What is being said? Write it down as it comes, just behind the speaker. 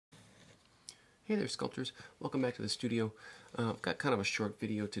Hey there, sculptors. Welcome back to the studio. I've got kind of a short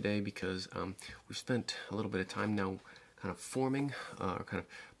video today because we've spent a little bit of time now kind of forming or kind of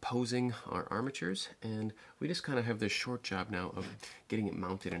posing our armatures, and we just kind of have this short job now of getting it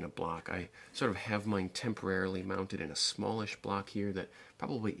mounted in a block. I sort of have mine temporarily mounted in a smallish block here that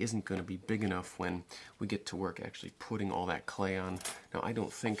probably isn't going to be big enough when we get to work actually putting all that clay on. Now, I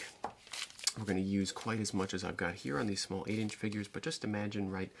don't think we're going to use quite as much as I've got here on these small 8-inch figures, but just imagine,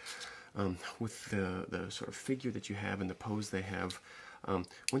 right, with the sort of figure that you have and the pose they have,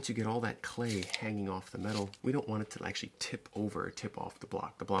 once you get all that clay hanging off the metal, we don't want it to actually tip over or tip off the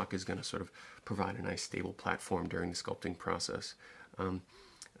block. The block is going to sort of provide a nice stable platform during the sculpting process.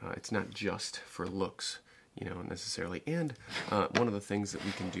 It's not just for looks, you know, necessarily. And one of the things that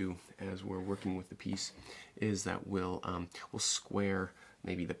we can do as we're working with the piece is that we'll square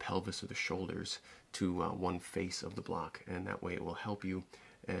maybe the pelvis or the shoulders to one face of the block, and that way it will help you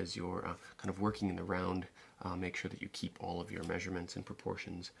as you're kind of working in the round. Make sure that you keep all of your measurements and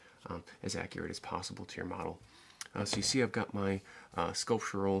proportions as accurate as possible to your model. So you see I've got my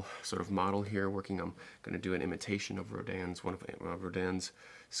sculptural sort of model here working. I'm going to do an imitation of Rodin's, one of Rodin's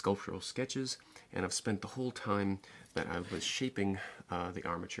sculptural sketches, and I've spent the whole time that I was shaping the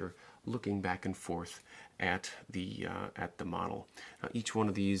armature looking back and forth at the model. Each one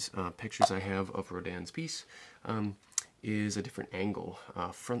of these pictures I have of Rodin's piece is a different angle.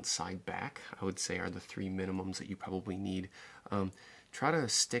 Front, side, back, I would say, are the three minimums that you probably need. Try to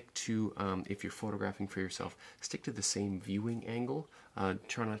stick to, if you're photographing for yourself, stick to the same viewing angle.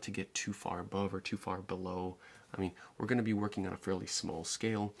 Try not to get too far above or too far below. I mean, we're going to be working on a fairly small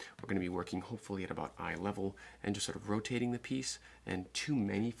scale. We're going to be working hopefully at about eye level and just sort of rotating the piece, and too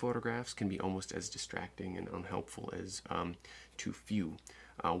many photographs can be almost as distracting and unhelpful as too few.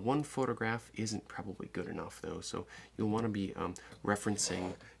 One photograph isn't probably good enough though, so you'll want to be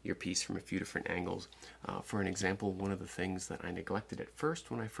referencing your piece from a few different angles. For an example, one of the things that I neglected at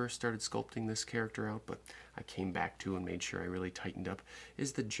first when I first started sculpting this character out, but I came back to and made sure I really tightened up,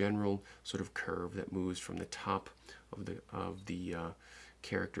 is the general sort of curve that moves from the top of the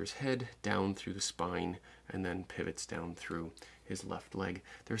character's head down through the spine and then pivots down through his left leg.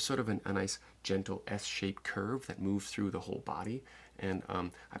 There's sort of a nice gentle S-shaped curve that moves through the whole body, and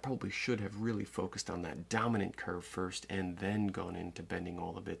I probably should have really focused on that dominant curve first and then gone into bending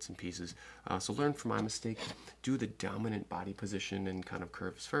all the bits and pieces. So learn from my mistake, do the dominant body position and kind of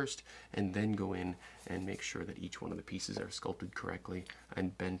curves first, and then go in and make sure that each one of the pieces are sculpted correctly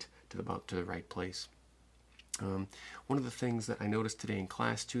and bent to the right place. One of the things that I noticed today in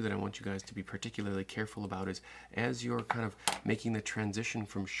class too that I want you guys to be particularly careful about is as you're kind of making the transition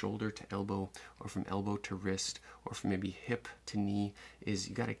from shoulder to elbow, or from elbow to wrist, or from maybe hip to knee, is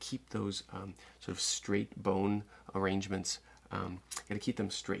you got to keep those sort of straight bone arrangements. You got to keep them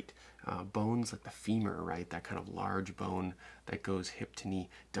straight. Bones like the femur, right, that kind of large bone that goes hip to knee,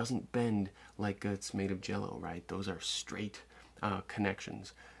 doesn't bend like it's made of jello, right? Those are straight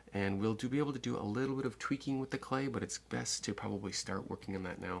connections. And we'll be able to do a little bit of tweaking with the clay, but it's best to probably start working on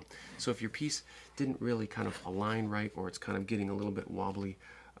that now. So if your piece didn't really kind of align right, or it's kind of getting a little bit wobbly,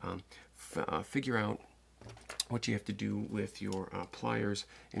 figure out what you have to do with your pliers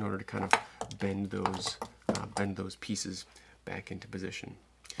in order to kind of bend those pieces back into position.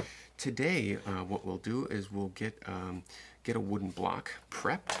 Today, what we'll do is we'll get a wooden block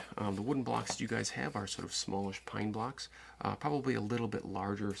prepped. The wooden blocks that you guys have are sort of smallish pine blocks, probably a little bit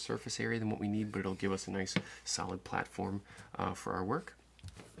larger surface area than what we need, but it'll give us a nice solid platform for our work.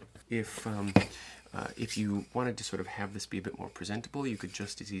 If you wanted to sort of have this be a bit more presentable, you could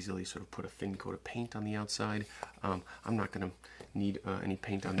just as easily sort of put a thin coat of paint on the outside. I'm not going to need any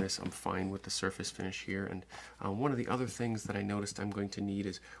paint on this. I'm fine with the surface finish here. And one of the other things that I noticed I'm going to need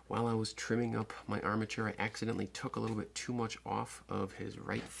is, while I was trimming up my armature, I accidentally took a little bit too much off of his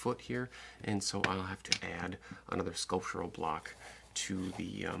right foot here, and so I'll have to add another sculptural block to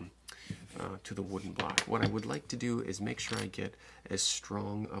the wooden block. What I would like to do is make sure I get as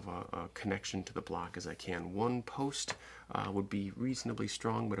strong of a connection to the block as I can. One post would be reasonably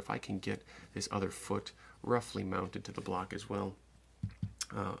strong, but if I can get this other foot roughly mounted to the block as well,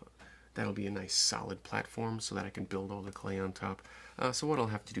 that'll be a nice solid platform so that I can build all the clay on top. So what I'll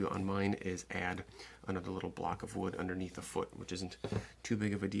have to do on mine is add another little block of wood underneath the foot, which isn't too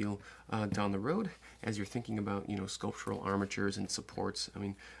big of a deal. Down the road, as you're thinking about, you know, sculptural armatures and supports, I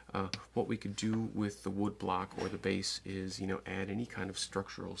mean, what we could do with the wood block or the base is, you know, add any kind of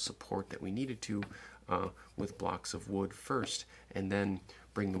structural support that we needed to with blocks of wood first, and then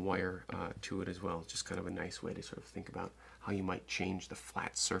bring the wire to it as well. It's just kind of a nice way to sort of think about how you might change the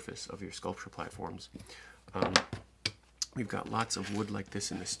flat surface of your sculpture platforms. We've got lots of wood like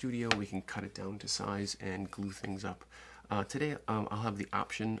this in the studio. We can cut it down to size and glue things up. Today I'll have the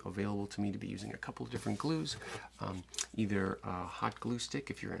option available to me to be using a couple of different glues, either a hot glue stick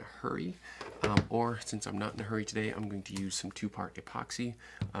if you're in a hurry, or since I'm not in a hurry today, I'm going to use some 2-part epoxy.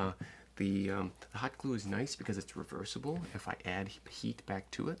 The hot glue is nice because it's reversible. If I add heat back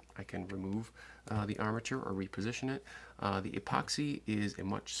to it, I can remove the armature or reposition it. The epoxy is a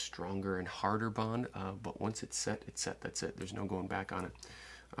much stronger and harder bond, but once it's set, that's it. There's no going back on it.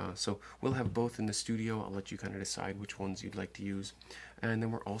 So we'll have both in the studio. I'll let you kind of decide which ones you'd like to use. And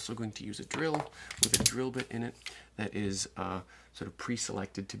then we're also going to use a drill with a drill bit in it that is sort of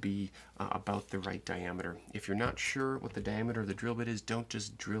pre-selected to be about the right diameter. If you're not sure what the diameter of the drill bit is, don't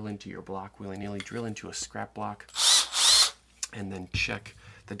just drill into your block willy-nilly. Drill into a scrap block and then check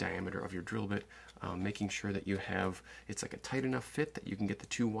the diameter of your drill bit, making sure that you have, it's like a tight enough fit that you can get the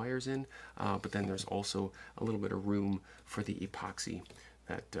 2 wires in, but then there's also a little bit of room for the epoxy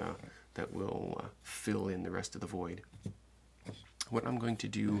that will fill in the rest of the void. What I'm going to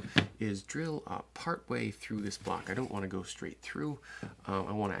do is drill part way through this block. I don't want to go straight through.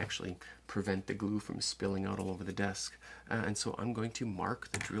 I want to actually prevent the glue from spilling out all over the desk. And so I'm going to mark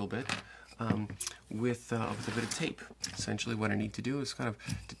the drill bit with a bit of tape. Essentially what I need to do is kind of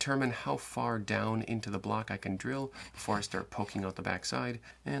determine how far down into the block I can drill before I start poking out the back side.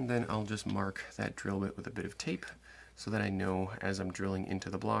 And then I'll just mark that drill bit with a bit of tape so that I know as I'm drilling into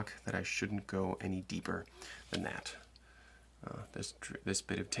the block that I shouldn't go any deeper than that. This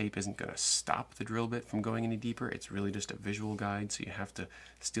bit of tape isn't going to stop the drill bit from going any deeper. It's really just a visual guide, so you have to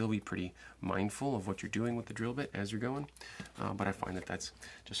still be pretty mindful of what you're doing with the drill bit as you're going. But I find that that's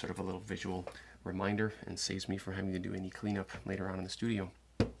just sort of a little visual reminder and saves me from having to do any cleanup later on in the studio.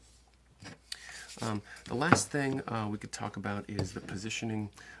 The last thing we could talk about is the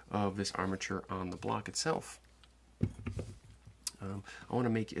positioning of this armature on the block itself. I want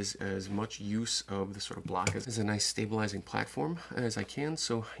to make as much use of the sort of block as a nice stabilizing platform as I can.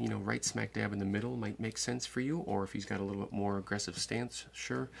 So, you know, right smack dab in the middle might make sense for you, or if he's got a little bit more aggressive stance,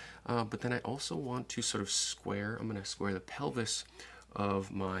 sure. But then I also want to sort of square, I'm going to square the pelvis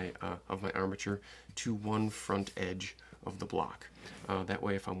of my armature to one front edge of the block. That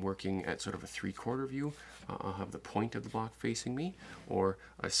way if I'm working at sort of a 3/4 view, I'll have the point of the block facing me, or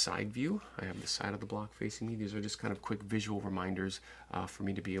a side view, I have the side of the block facing me. These are just kind of quick visual reminders for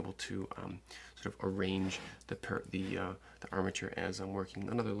me to be able to sort of arrange the armature as I'm working.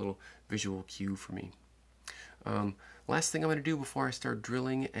 Another little visual cue for me. Last thing I'm going to do before I start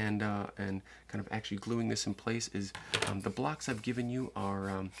drilling and kind of actually gluing this in place is the blocks I've given you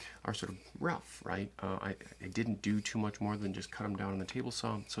are sort of rough, right? I didn't do too much more than just cut them down on the table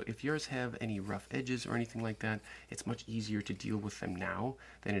saw. So if yours have any rough edges or anything like that, it's much easier to deal with them now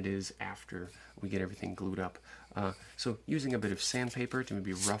than it is after we get everything glued up. So using a bit of sandpaper to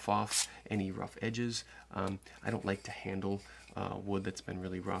maybe rough off any rough edges. I don't like to handle wood that's been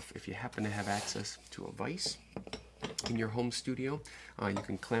really rough. If you happen to have access to a vise in your home studio, you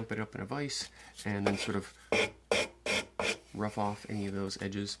can clamp it up in a vise and then sort of rough off any of those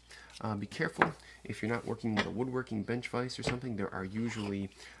edges. Be careful if you're not working with a woodworking bench vise or something. There are usually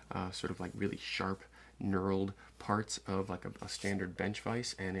sort of like really sharp knurled parts of like a standard bench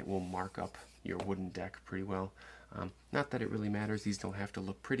vise, and it will mark up your wooden deck pretty well. Not that it really matters. These don't have to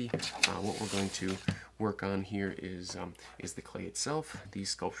look pretty. What we're going to work on here is the clay itself. These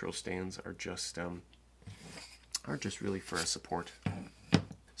sculptural stands are just really for a support.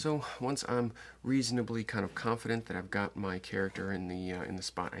 So once I'm reasonably kind of confident that I've got my character in the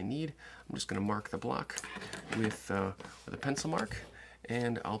spot I need, I'm just going to mark the block with a pencil mark,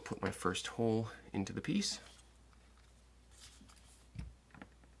 and I'll put my first hole into the piece.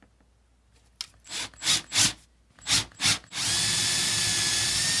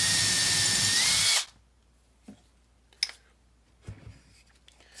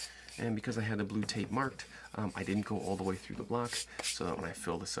 And because I had the blue tape marked, I didn't go all the way through the block, so that when I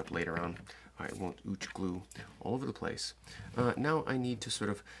fill this up later on, I won't ooch glue all over the place. Now I need to sort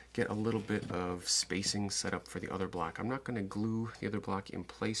of get a little bit of spacing set up for the other block. I'm not going to glue the other block in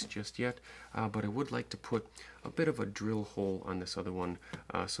place just yet, but I would like to put a bit of a drill hole on this other one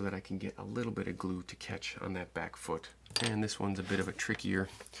so that I can get a little bit of glue to catch on that back foot. And this one's a bit of a trickier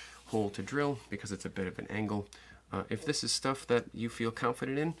hole to drill because it's a bit of an angle. If this is stuff that you feel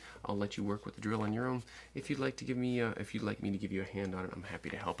confident in, I'll let you work with the drill on your own. If you'd like to give me, if you'd like me to give you a hand on it, I'm happy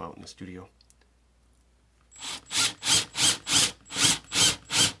to help out in the studio.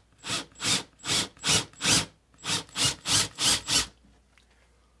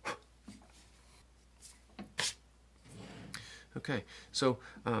 Okay. Okay, so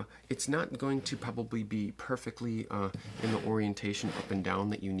it's not going to probably be perfectly in the orientation up and down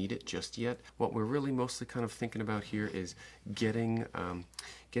that you need it just yet. What we're really mostly kind of thinking about here is getting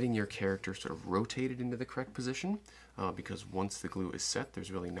your character sort of rotated into the correct position, because once the glue is set,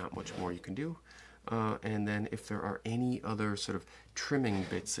 there's really not much more you can do. And then if there are any other sort of trimming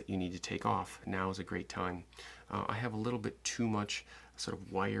bits that you need to take off, now is a great time. I have a little bit too much sort of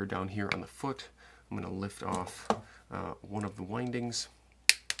wire down here on the foot. I'm going to lift off one of the windings,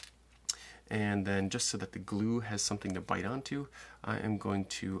 and then just so that the glue has something to bite onto, I am going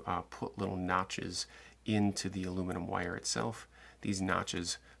to put little notches into the aluminum wire itself. These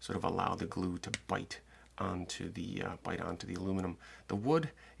notches sort of allow the glue to bite onto the aluminum. The wood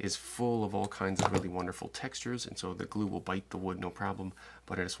is full of all kinds of really wonderful textures, and so the glue will bite the wood no problem,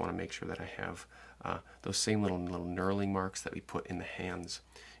 but I just want to make sure that I have those same little knurling marks that we put in the hands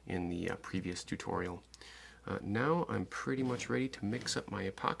in the previous tutorial. Now I'm pretty much ready to mix up my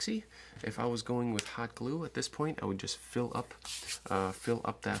epoxy. If I was going with hot glue at this point, I would just fill up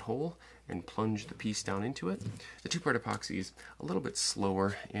that hole and plunge the piece down into it. The two-part epoxy is a little bit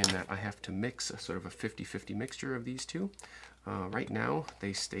slower in that I have to mix a sort of a 50-50 mixture of these two. Right now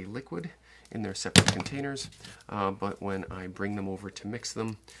they stay liquid in their separate containers, but when I bring them over to mix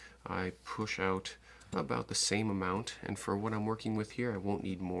them, I push out about the same amount, and for what I'm working with here, I won't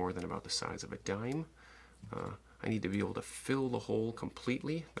need more than about the size of a dime. I need to be able to fill the hole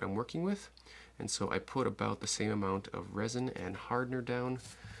completely that I'm working with, and so I put about the same amount of resin and hardener down.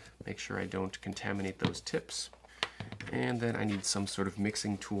 Make sure I don't contaminate those tips, and then I need some sort of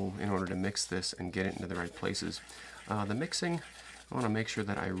mixing tool in order to mix this and get it into the right places. The mixing, I want to make sure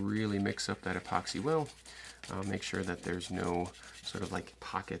that I really mix up that epoxy well. Make sure that there's no sort of like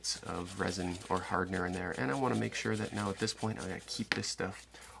pockets of resin or hardener in there, and I want to make sure that now at this point I gotta keep this stuff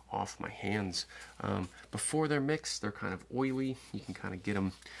off my hands. Before they're mixed, they're kind of oily. You can kind of get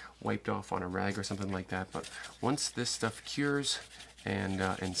them wiped off on a rag or something like that, but once this stuff cures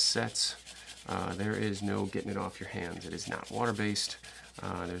and sets, there is no getting it off your hands. It is not water-based.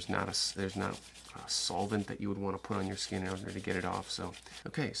 There's not a solvent that you would want to put on your skin in order to get it off. So,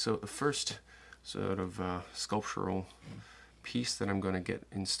 okay, so the first sort of sculptural piece that I'm going to get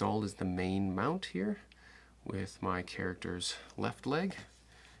installed is the main mount here with my character's left leg.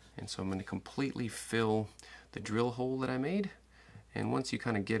 And so I'm going to completely fill the drill hole that I made, and once you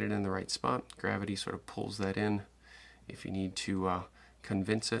kind of get it in the right spot, gravity sort of pulls that in. If you need to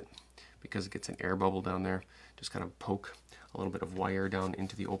convince it, because it gets an air bubble down there, just kind of poke a little bit of wire down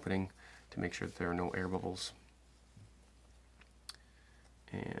into the opening to make sure that there are no air bubbles.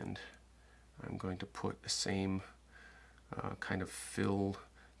 And I'm going to put the same kind of fill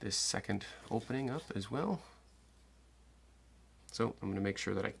this second opening up as well. So I'm going to make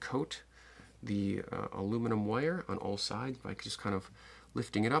sure that I coat the aluminum wire on all sides by just kind of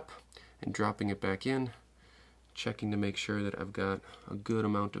lifting it up and dropping it back in, checking to make sure that I've got a good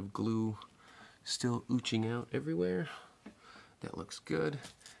amount of glue still ooching out everywhere. That looks good.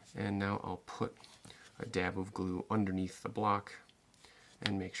 And now I'll put a dab of glue underneath the block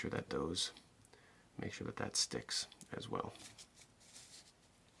and make sure that that sticks as well.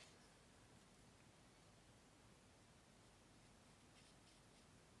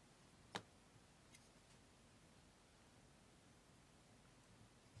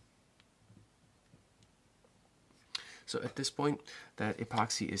 So at this point, that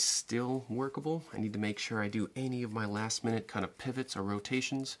epoxy is still workable. I need to make sure I do any of my last minute kind of pivots or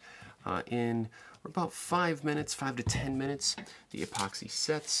rotations. In about 5 minutes, 5 to 10 minutes, the epoxy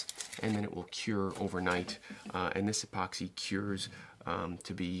sets, and then it will cure overnight. And this epoxy cures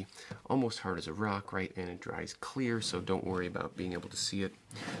to be almost hard as a rock, right? And it dries clear, so don't worry about being able to see it.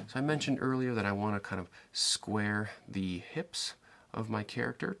 So I mentioned earlier that I want to kind of square the hips of my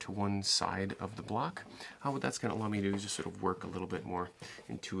character to one side of the block. What that's going to allow me to do is just sort of work a little bit more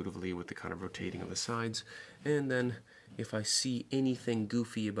intuitively with the kind of rotating of the sides. And then if I see anything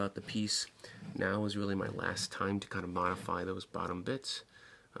goofy about the piece, now is really my last time to kind of modify those bottom bits.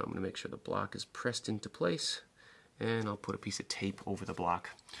 I'm going to make sure the block is pressed into place, and I'll put a piece of tape over the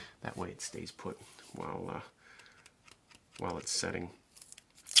block. That way it stays put while it's setting.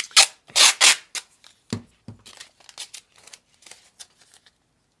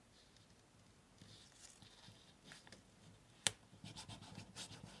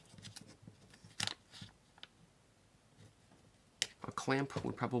 A clamp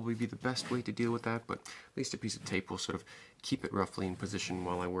would probably be the best way to deal with that, but at least a piece of tape will sort of keep it roughly in position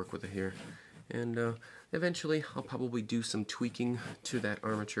while I work with it here. And eventually I'll probably do some tweaking to that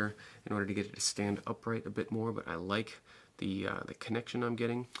armature in order to get it to stand upright a bit more, but I like the connection I'm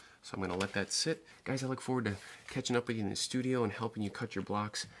getting, So I'm going to let that sit. Guys, I look forward to catching up with you in the studio and helping you cut your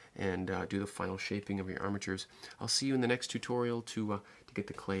blocks and do the final shaping of your armatures. I'll see you in the next tutorial to get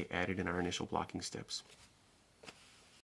the clay added in our initial blocking steps.